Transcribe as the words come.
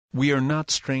We are not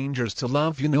strangers to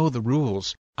love, you know the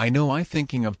rules. I know I'm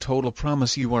thinking of total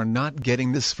promise, you are not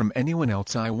getting this from anyone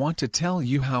else. I want to tell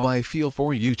you how I feel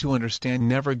for you to understand.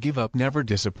 Never give up, never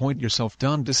disappoint yourself,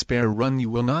 don't despair, run, you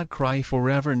will not cry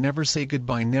forever, never say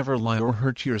goodbye, never lie or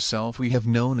hurt yourself. We have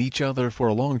known each other for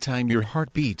a long time, your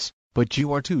heart beats, but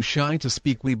you are too shy to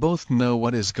speak. We both know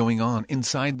what is going on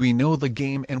inside, we know the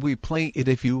game and we play it.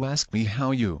 If you ask me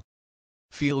how you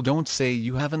feel, don't say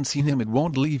you haven't seen him, it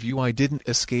won't leave you. I didn't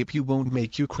escape, you won't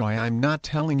make you cry. I'm not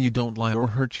telling you don't lie or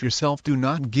hurt yourself, do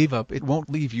not give up, it won't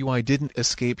leave you. I didn't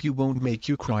escape, you won't make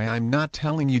you cry. I'm not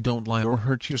telling you don't lie or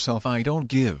hurt yourself. I don't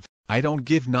give,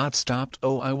 not stopped.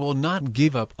 Oh, I will not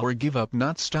give up or give up,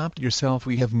 not stopped yourself.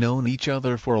 We have known each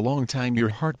other for a long time, your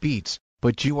heart beats,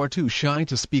 but you are too shy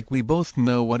to speak. We both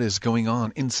know what is going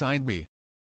on inside, we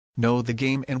know the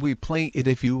game and we play it.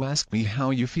 If you ask me how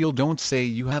you feel, don't say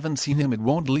you haven't seen him, it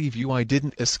won't leave you. I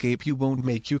didn't escape, you won't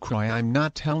make you cry. I'm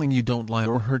not telling you don't lie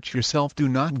or hurt yourself, do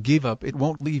not give up, it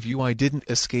won't leave you. I didn't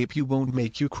escape, you won't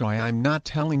make you cry. I'm not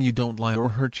telling you don't lie or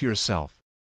hurt yourself.